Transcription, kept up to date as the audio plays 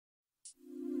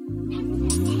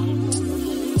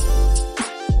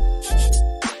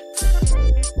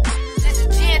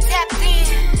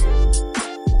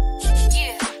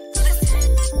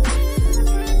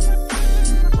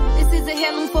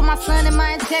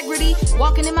integrity.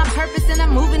 Walking in my purpose and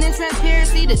I'm moving in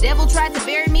transparency. The devil tried to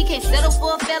bury me, can't settle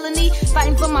for a felony.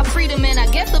 Fighting for my freedom and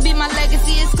I guess it'll be my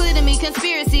legacy. It's clear to me,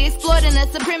 conspiracy, exploiting the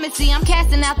supremacy. I'm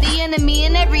casting out the enemy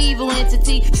and every evil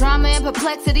entity. Trauma and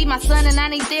perplexity, my son and I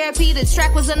need therapy. This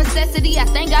track was a necessity, I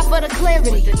thank God for the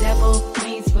clarity. What the devil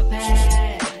means for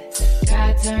bad,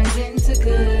 God turns into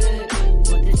good.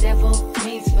 What the devil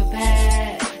means for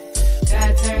bad,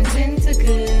 God turns into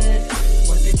good.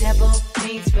 What the devil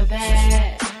means for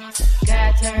bad,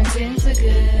 God turns into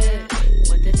good.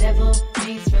 What the devil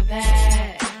means for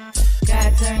bad,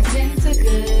 God turns into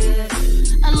good.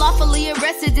 Unlawfully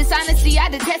arrested, dishonesty, I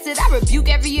detest it. I rebuke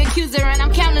every accuser and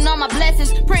I'm counting on my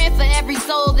blessings. Praying for every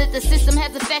soul that the system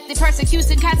has affected.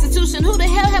 Persecution, constitution, who the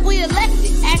hell have we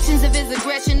elected? Actions of his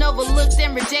aggression, overlooked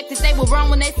and rejected. They were wrong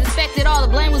when they suspected, all the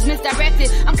blame was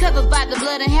misdirected. I'm covered by the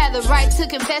blood and have the right to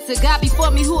confess it. God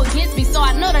before me, who against me, so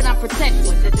I know that I'm protected.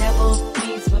 What the devil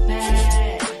means for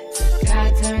bad,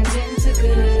 God turns into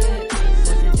good.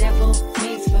 What the devil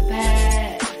means for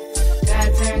bad,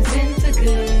 God turns into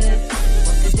good.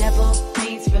 The devil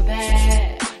means for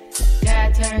bad,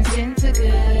 God turns into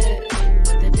good.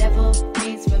 What the devil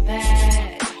means for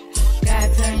bad,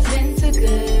 God turns into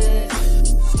good.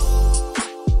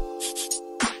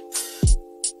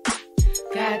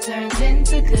 God turns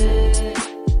into good.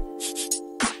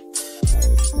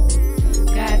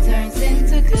 God turns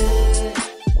into good.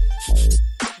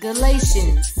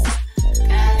 Galatians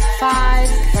 5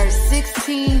 verse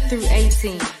 16 through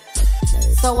 18.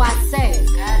 So I say,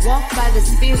 walk by the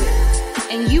Spirit,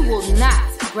 and you will not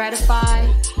gratify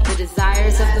the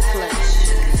desires of the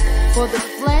flesh. For the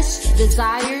flesh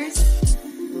desires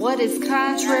what is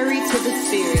contrary to the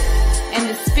Spirit, and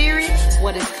the Spirit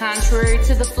what is contrary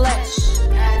to the flesh.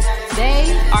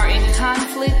 They are in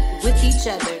conflict with each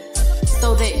other,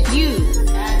 so that you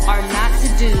are not to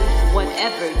do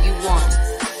whatever you want.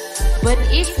 But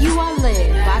if you are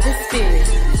led by the Spirit,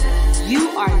 you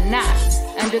are not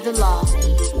under the law. What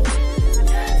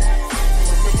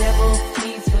the devil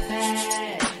means for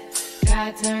bad,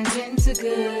 God turns into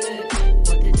good.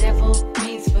 What the devil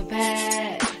means for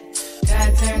bad,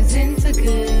 God turns into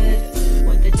good.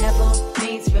 What the devil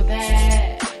means for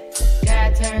bad,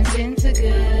 God turns into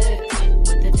good.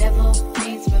 What the devil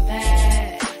means for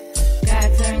bad, God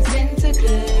turns into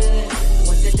good.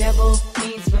 What the devil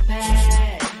means for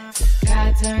bad,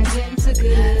 God turns into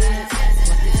good.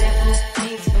 What the devil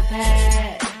means for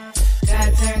bad,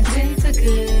 God turns into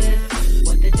good.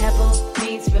 What the devil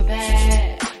means for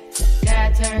bad,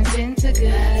 God turns into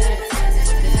good.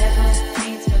 What the devil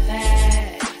means for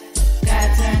bad, God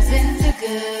turns into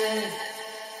good.